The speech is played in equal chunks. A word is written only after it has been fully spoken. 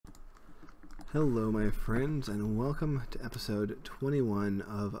Hello my friends, and welcome to episode 21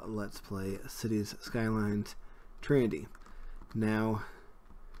 of Let's Play Cities Skylines Trinity. Now,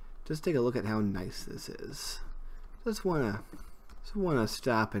 just take a look at how nice this is. Just wanna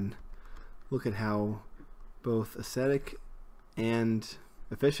stop and look at how both aesthetic and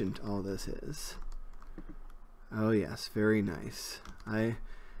efficient all this is. Oh yes, very nice. I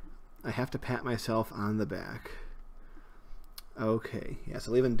have to pat myself on the back. Okay, yes,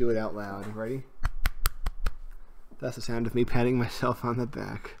 I'll even do it out loud. Ready? That's the sound of me patting myself on the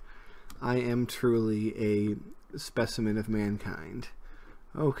back. I am truly a specimen of mankind.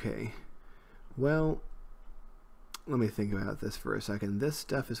 Okay, well, let me think about this for a second. This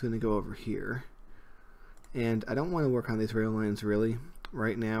stuff is going to go over here. And I don't want to work on these rail lines really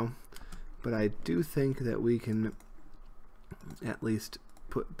right now, but I do think that we can at least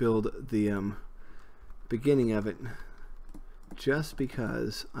build the beginning of it, just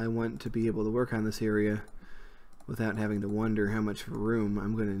because I want to be able to work on this area without having to wonder how much room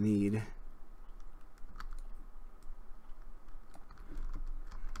I'm going to need.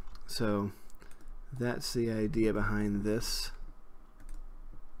 So that's the idea behind this.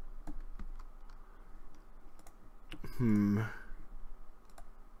 Now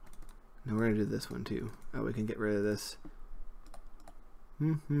we're going to do this one too. Oh, we can get rid of this.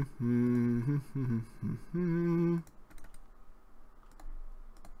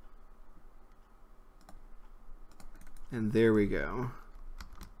 And there we go.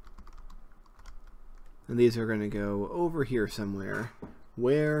 And these are going to go over here somewhere.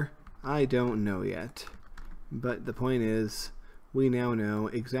 Where? I don't know yet. But the point is, we now know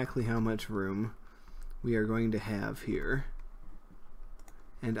exactly how much room we are going to have here.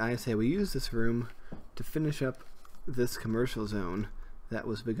 And I say we use this room to finish up this commercial zone that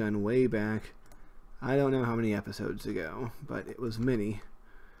was begun way back. I don't know how many episodes ago, but it was many.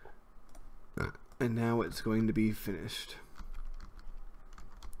 And now it's going to be finished.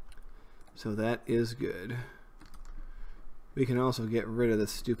 So that is good. We can also get rid of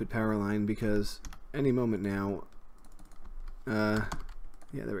this stupid power line because any moment now, yeah,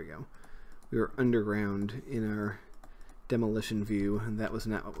 there we go. We were underground in our demolition view, and that was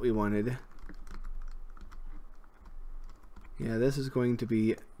not what we wanted. Yeah, this is going to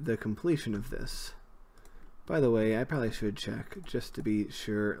be the completion of this. By the way, I probably should check just to be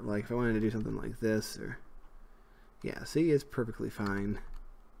sure, like if I wanted to do something like this, or yeah, see, it's perfectly fine.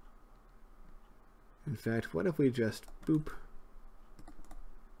 In fact, what if we just boop?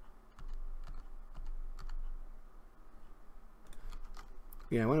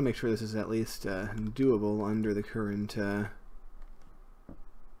 Yeah, I want to make sure this is at least doable under the current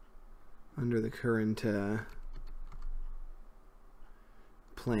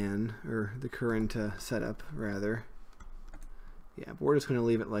plan, or the current setup rather. Yeah, but we're just going to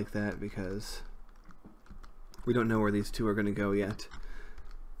leave it like that because we don't know where these two are going to go yet.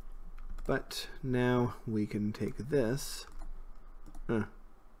 But now we can take this,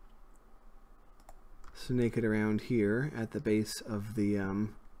 snake it around here at the base of the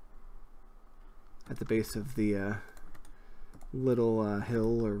little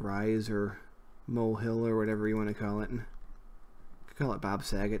hill or rise or molehill or whatever you want to call it. Call it Bob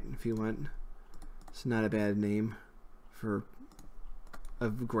Saget if you want. It's not a bad name for a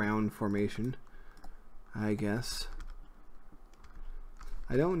ground formation, I guess.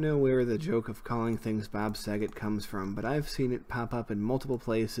 I don't know where the joke of calling things Bob Saget comes from, but I've seen it pop up in multiple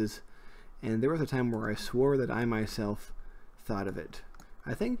places, and there was a time where I swore that I myself thought of it.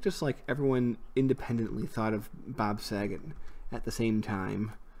 I think just like everyone independently thought of Bob Saget at the same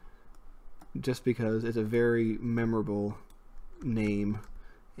time, just because it's a very memorable name,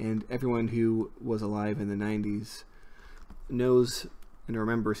 and everyone who was alive in the 90s knows and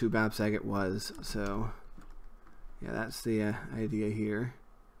remembers who Bob Saget was. So yeah, that's the idea here.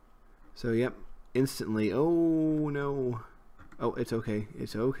 So yep, instantly, oh no, oh, it's okay,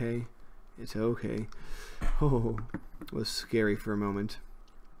 it's okay, it's okay. Oh, it was scary for a moment.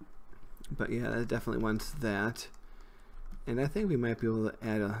 But yeah, that definitely wants that. And I think we might be able to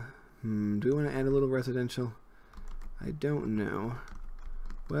add a do we want to add a little residential? I don't know.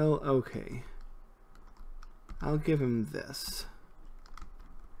 Well, okay. I'll give him this.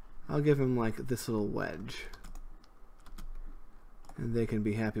 I'll give him like this little wedge. And they can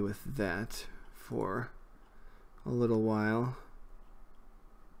be happy with that for a little while.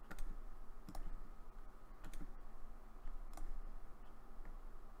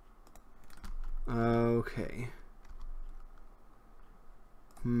 Okay.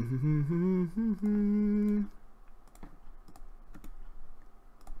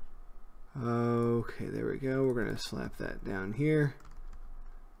 Okay, there we go. We're going to slap that down here.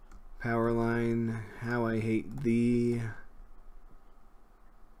 Power line, how I hate thee.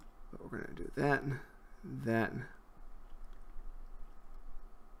 But we're gonna do that, that.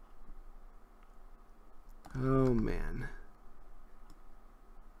 Oh man.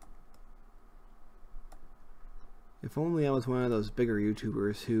 If only I was one of those bigger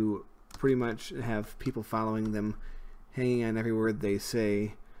YouTubers who pretty much have people following them, hanging on every word they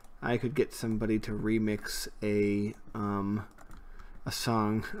say, I could get somebody to remix a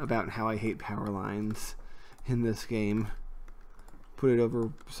song about how I hate power lines in this game. Put it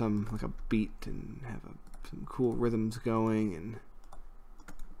over some, like a beat, and have some cool rhythms going, and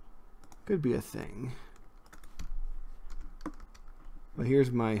could be a thing. But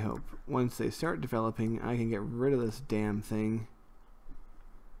here's my hope. Once they start developing, I can get rid of this damn thing,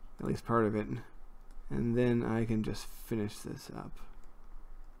 at least part of it, and then I can just finish this up.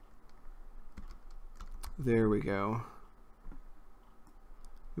 There we go.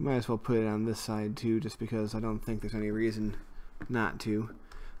 We might as well put it on this side too, just because I don't think there's any reason not to.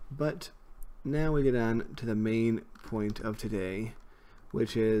 But now we get on to the main point of today,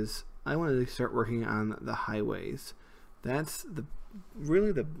 which is I wanted to start working on the highways. That's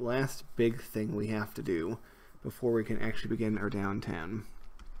really the last big thing we have to do before we can actually begin our downtown.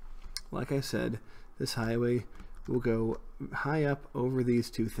 Like I said, this highway will go high up over these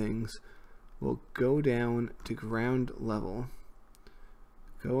two things. We'll go down to ground level,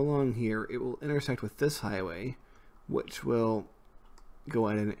 go along here. It will intersect with this highway, which will go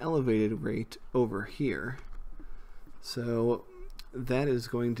at an elevated rate over here. So that is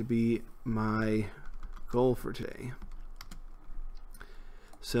going to be my goal for today.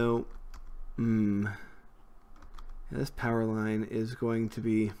 So, this power line is going to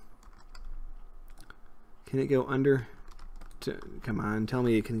be, can it go under? Come on, tell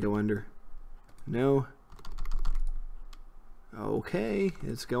me it can go under. No? Okay,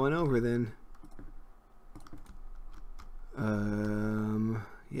 it's going over then.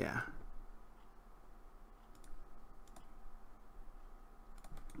 Yeah.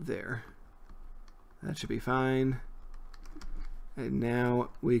 There. That should be fine. And now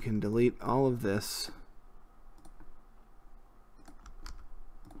we can delete all of this.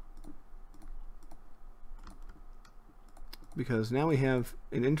 Because now we have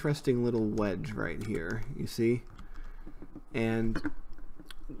an interesting little wedge right here, you see? And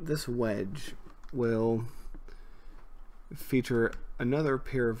this wedge will feature another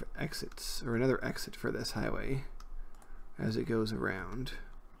pair of exits, or another exit for this highway as it goes around.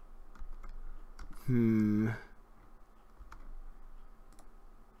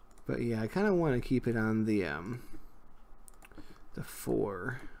 But yeah, I kind of want to keep it on the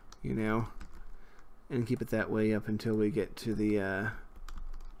 4, you know, and keep it that way up until we get to the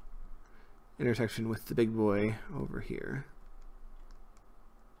intersection with the big boy over here.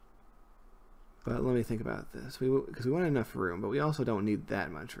 But let me think about this, because we want enough room, but we also don't need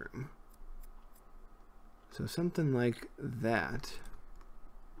that much room. So something like that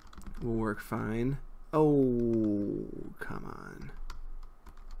will work fine. Oh, come on.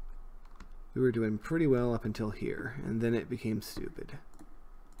 We were doing pretty well up until here, and then it became stupid.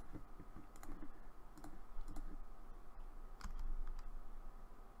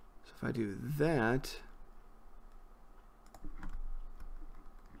 So if I do that,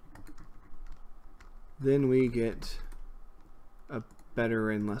 then we get a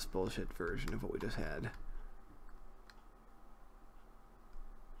better and less bullshit version of what we just had.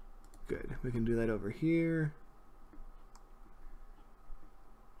 Good. We can do that over here.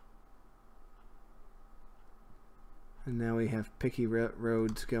 And now we have picky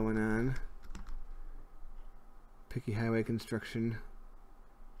roads going on. Picky highway construction.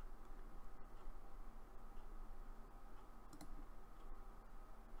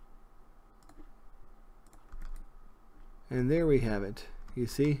 And there we have it. You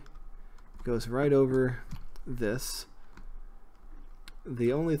see? It goes right over this.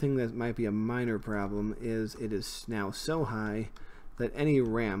 The only thing that might be a minor problem is it is now so high that any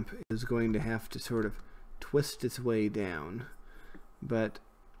ramp is going to have to sort of twist its way down. But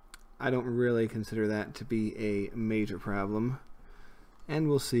I don't really consider that to be a major problem. And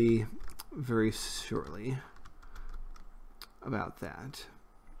we'll see very shortly about that.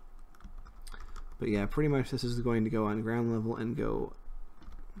 But yeah, pretty much this is going to go on ground level and go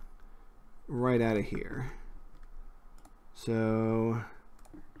right out of here. So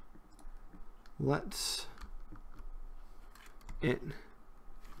let's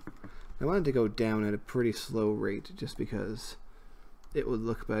I wanted to go down at a pretty slow rate just because it would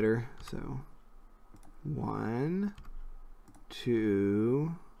look better. So 1,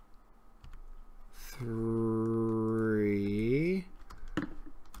 2, 3,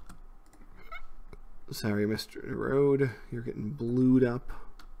 Sorry, Mr. Road, you're getting blued up.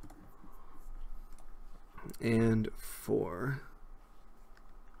 And 4.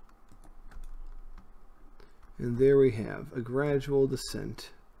 And there we have a gradual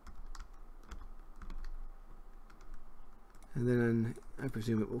descent. And then I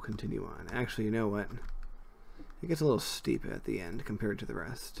presume it will continue on. Actually, you know what? It gets a little steep at the end compared to the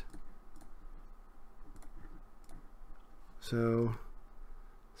rest. So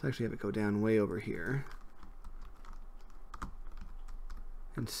let's actually have it go down way over here.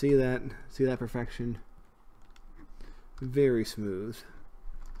 And see that perfection? Very smooth.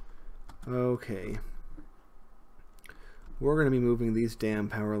 Okay. We're going to be moving these damn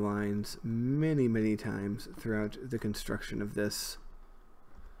power lines many, many times throughout the construction of this.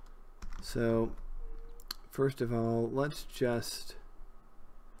 So, first of all, let's just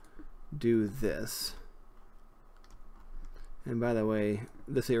do this. And by the way,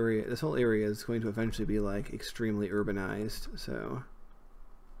 this whole area is going to eventually be like extremely urbanized, so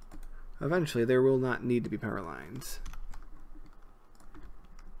eventually there will not need to be power lines.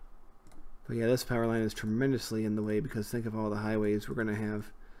 But yeah, this power line is tremendously in the way because think of all the highways we're going to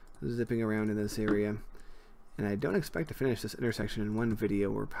have zipping around in this area. And I don't expect to finish this intersection in one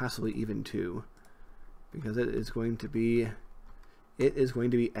video or possibly even 2 because it is going to be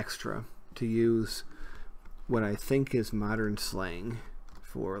extra to use what I think is modern slang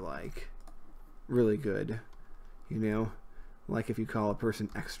for like really good, you know, like if you call a person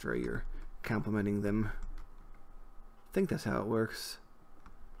extra, you're complimenting them. I think that's how it works.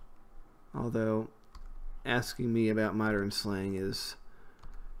 Although, asking me about modern slang is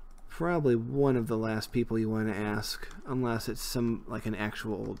probably one of the last people you want to ask, unless it's like an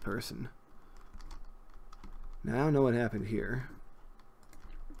actual old person. Now, I don't know what happened here.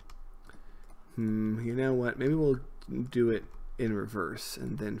 You know what? Maybe we'll do it in reverse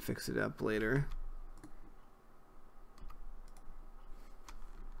and then fix it up later.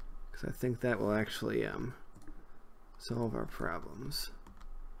 Because I think that will actually solve our problems.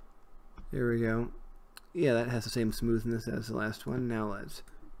 There we go. Yeah, that has the same smoothness as the last one. Now let's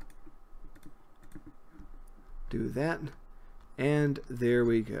do that. And there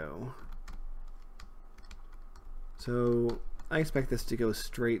we go. So I expect this to go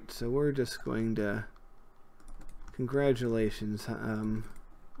straight, so we're just going to... Congratulations,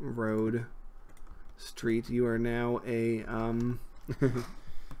 road, street. You are now a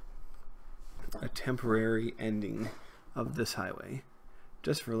a temporary ending of this highway.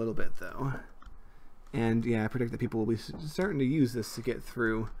 Just for a little bit, though. And yeah, I predict that people will be starting to use this to get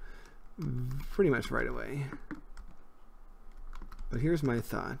through pretty much right away. But here's my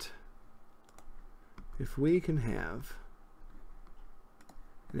thought. If we can have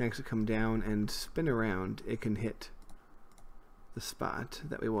an exit come down and spin around, it can hit the spot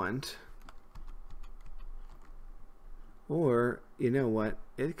that we want. Or, you know what,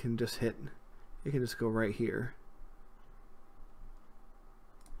 it can just go right here.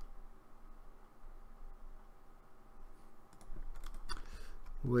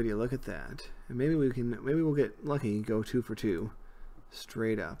 Would you look at that? And maybe we'll get lucky, go 2 for 2,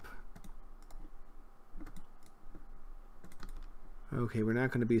 straight up. Okay, we're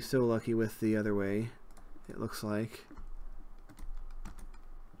not going to be so lucky with the other way, it looks like.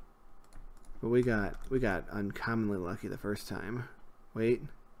 But we got uncommonly lucky the first time. Wait.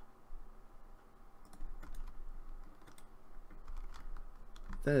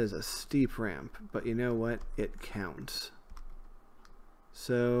 That is a steep ramp, but you know what? It counts.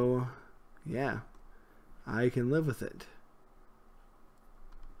 So, yeah, I can live with it.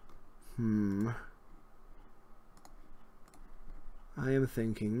 I am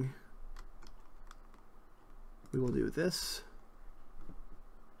thinking we will do this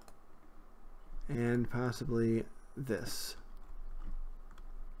and possibly this.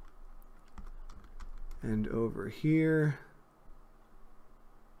 And over here,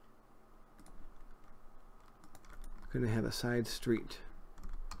 going to have a side street.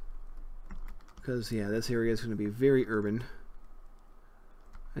 Because, yeah, this area is going to be very urban.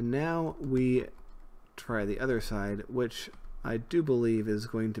 And now we try the other side, which I do believe is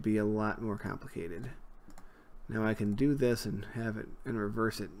going to be a lot more complicated. Now I can do this and have it and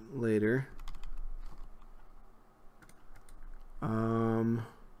reverse it later.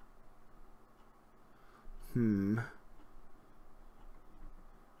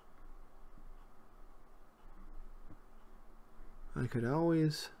 I could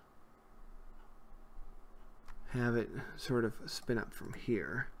always have it sort of spin up from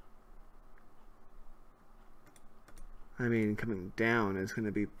here. I mean, coming down is going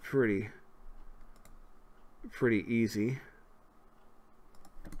to be pretty easy.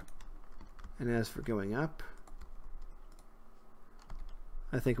 And as for going up,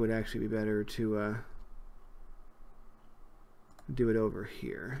 I think it would actually be better to do it over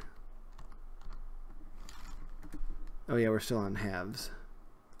here. Oh yeah, we're still on halves.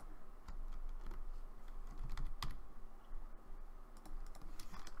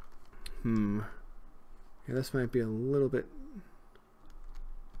 Yeah, this might be a little bit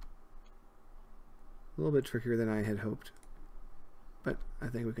trickier than I had hoped. But I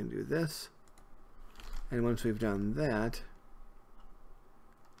think we can do this. And once we've done that,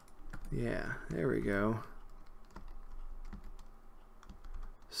 yeah, there we go.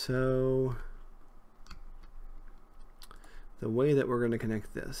 So the way that we're going to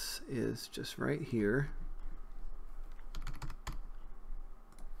connect this is just right here.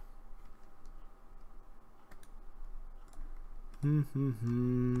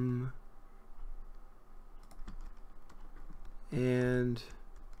 And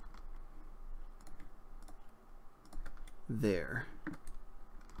there.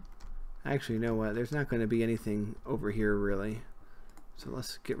 Actually, you know what? There's not going to be anything over here really. So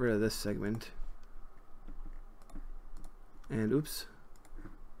let's get rid of this segment. And oops.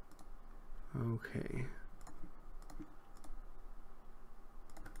 Okay.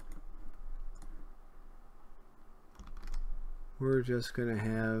 We're just going to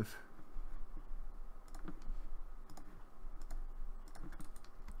have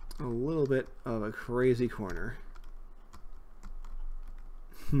a little bit of a crazy corner.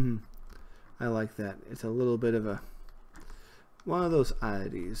 I like that. It's a little bit of one of those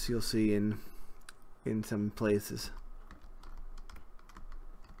oddities you'll see in some places.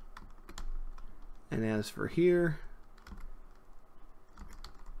 And as for here,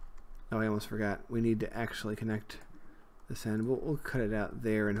 oh, I almost forgot. We need to actually connect this end. We'll cut it out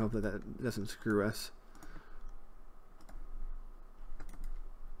there and hope that that doesn't screw us.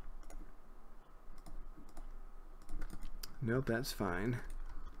 Nope, that's fine.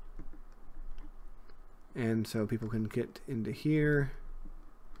 And so people can get into here,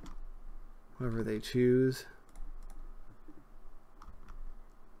 whoever they choose.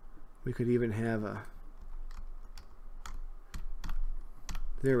 We could even have a,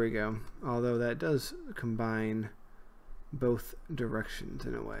 there we go. Although that does combine both directions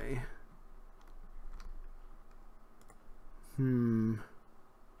in a way.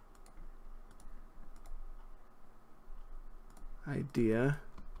 Idea.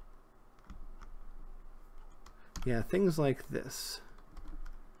 Yeah, things like this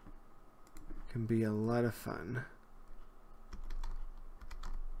can be a lot of fun.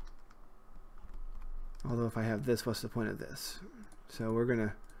 Although if I have this, what's the point of this? So we're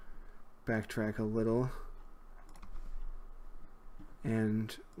gonna backtrack a little.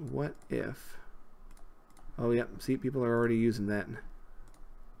 And what if, oh yep, see, people are already using that.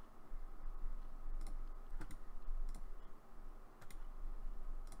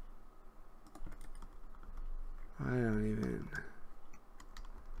 I don't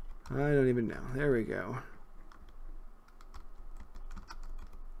even know. There we go.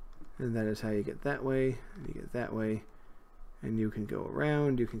 And that is how you get that way, and you get that way, and you can go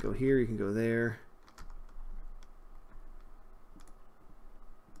around, you can go here, you can go there.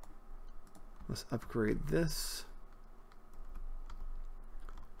 Let's upgrade this.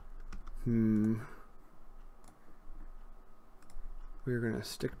 We're gonna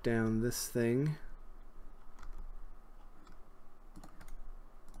stick down this thing.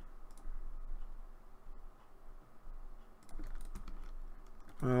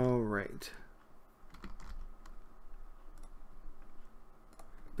 All right.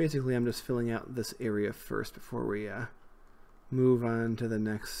 Basically, I'm just filling out this area first before we move on to the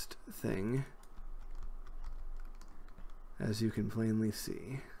next thing, as you can plainly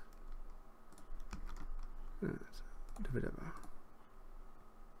see.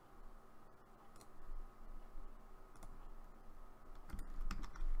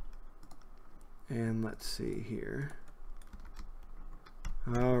 And let's see here.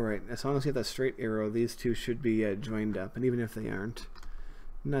 Alright, as long as you get that straight arrow, these two should be joined up, and even if they aren't,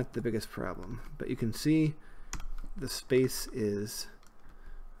 not the biggest problem. But you can see the space is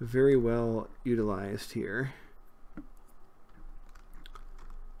very well utilized here.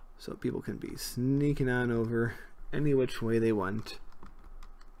 So people can be sneaking on over any which way they want.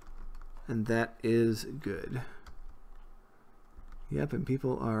 And that is good. Yep, and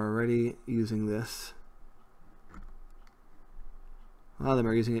people are already using this. A lot of them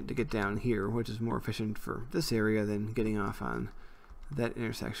are using it to get down here, which is more efficient for this area than getting off on that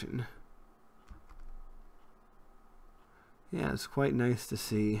intersection. Yeah, it's quite nice to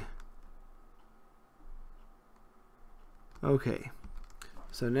see. Okay,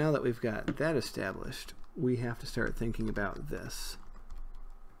 So now that we've got that established, we have to start thinking about this.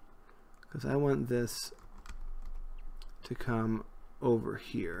 Because I want this to come over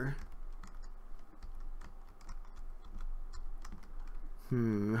here.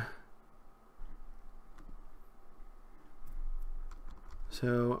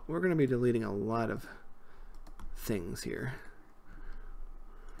 So we're going to be deleting a lot of things here.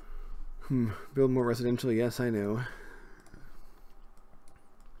 Build more residential, yes, I know.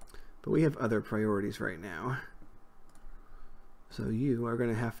 But we have other priorities right now. So you are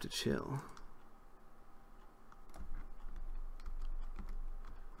going to have to chill.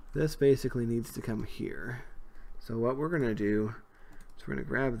 This basically needs to come here. So what we're going to do is we're going to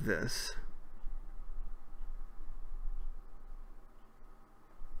grab this.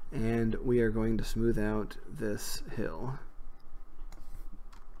 And we are going to smooth out this hill.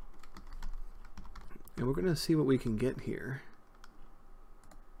 And we're going to see what we can get here.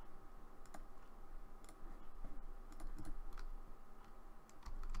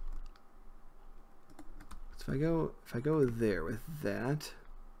 So if I go there with that,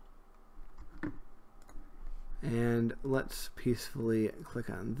 and let's peacefully click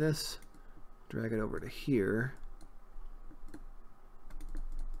on this, drag it over to here,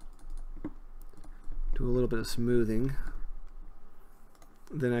 do a little bit of smoothing,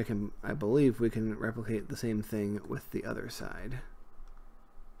 then I believe we can replicate the same thing with the other side.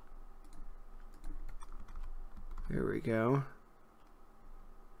 There we go.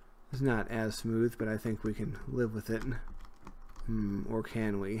 It's not as smooth, but I think we can live with it. Or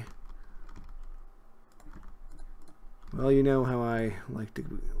can we? Well, you know how I like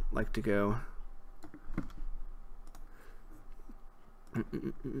to go.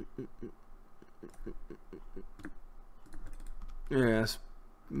 Yeah,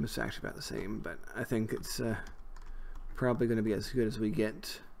 it's actually about the same, but I think it's probably going to be as good as we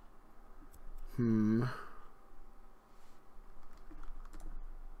get.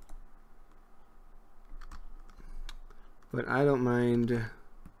 But I don't mind.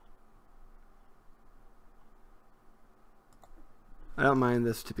 I don't mind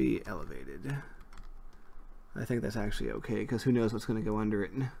this to be elevated. I think that's actually okay, because who knows what's going to go under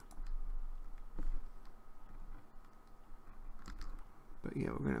it. But yeah,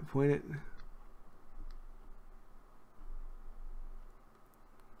 we're going to point it.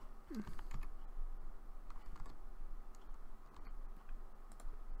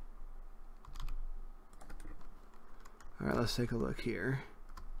 Alright, let's take a look here.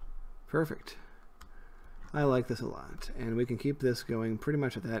 Perfect. I like this a lot. And we can keep this going pretty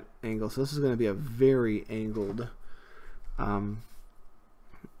much at that angle. So this is going to be a very angled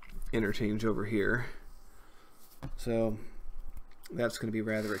interchange over here. So that's going to be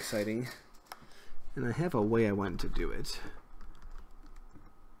rather exciting. And I have a way I want to do it,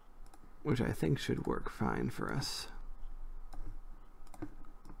 which I think should work fine for us.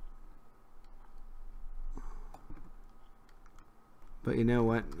 But you know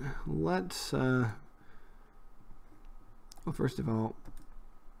what? Let's, well, first of all,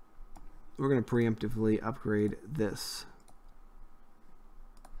 we're going to preemptively upgrade this.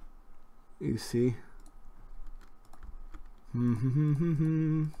 You see?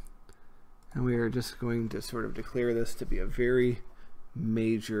 And we are just going to sort of declare this to be a very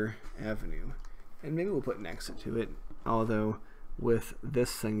major avenue. And maybe we'll put an exit to it, although with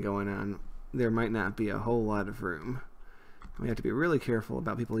this thing going on, there might not be a whole lot of room. We have to be really careful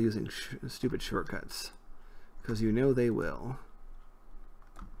about people using stupid shortcuts, because you know they will.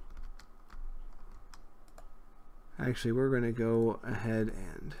 Actually, we're going to go ahead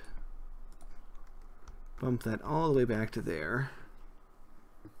and bump that all the way back to there.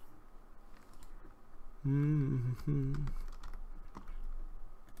 And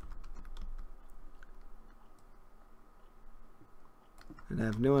I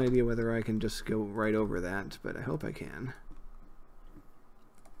have no idea whether I can just go right over that, but I hope I can.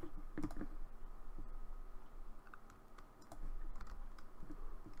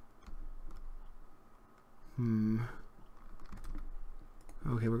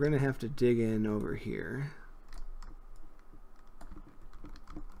 Okay, we're going to have to dig in over here.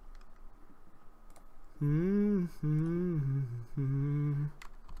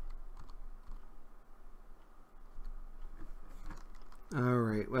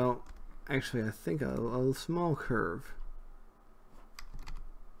 Alright, well, actually I think a small curve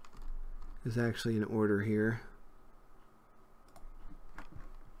is actually in order here.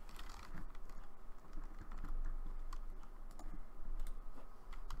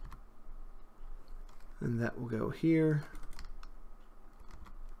 And that will go here.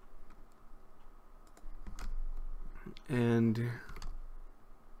 And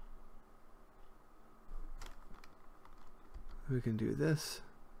We can do this.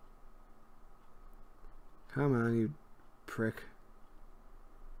 Come on, you prick.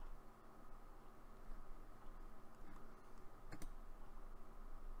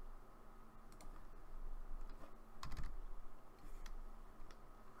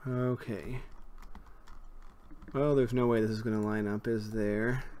 Okay. Well, there's no way this is going to line up, is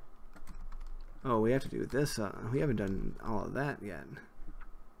there? Oh, we have to do this. We haven't done all of that yet.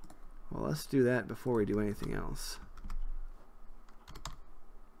 Well, let's do that before we do anything else.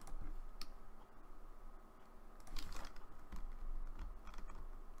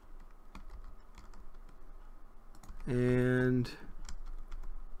 And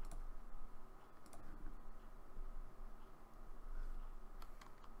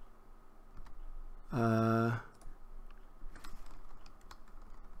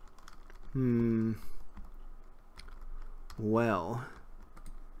well,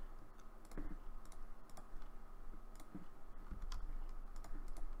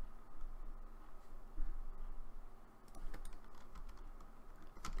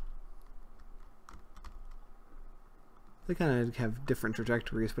 they kind of have different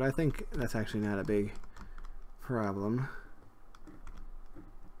trajectories, but I think that's actually not a big problem.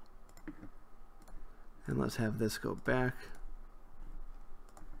 And let's have this go back.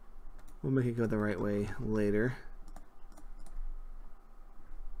 We'll make it go the right way later.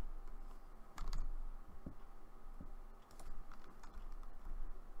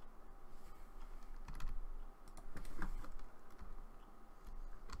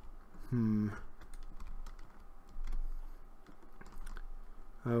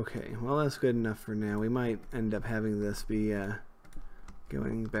 Okay, well that's good enough for now. We might end up having this be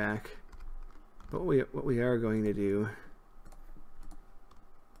going back. But what we are going to do...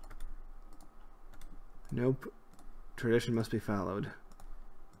 Nope. Tradition must be followed.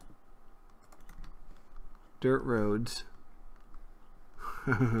 Dirt roads.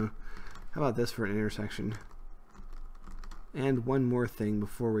 How about this for an intersection? And one more thing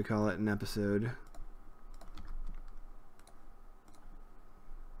before we call it an episode.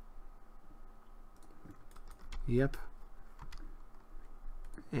 Yep.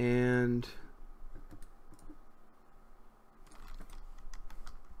 And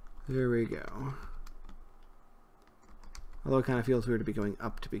there we go. Although it kind of feels weird to be going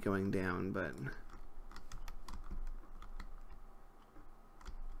up to be going down, but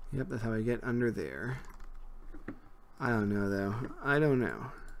yep, that's how I get under there. I don't know though. I don't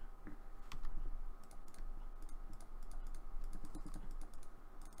know.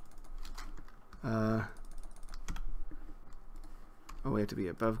 Oh, we have to be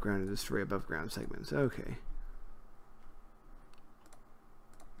above ground to destroy above ground segments. Okay.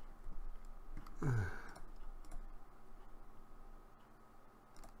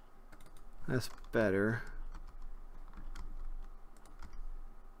 That's better.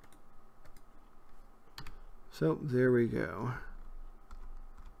 So there we go.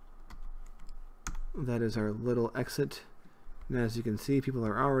 That is our little exit. And as you can see, people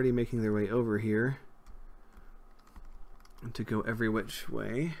are already making their way over here to go every which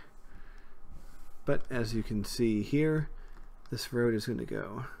way. But as you can see here, this road is going to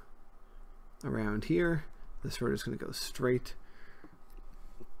go around here. This road is going to go straight.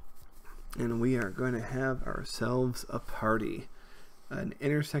 And we are going to have ourselves a party, an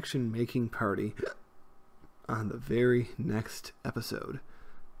intersection making party on the very next episode.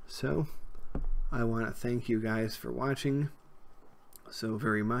 So I want to thank you guys for watching so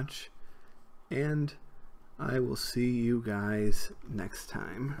very much, and I will see you guys next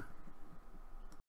time.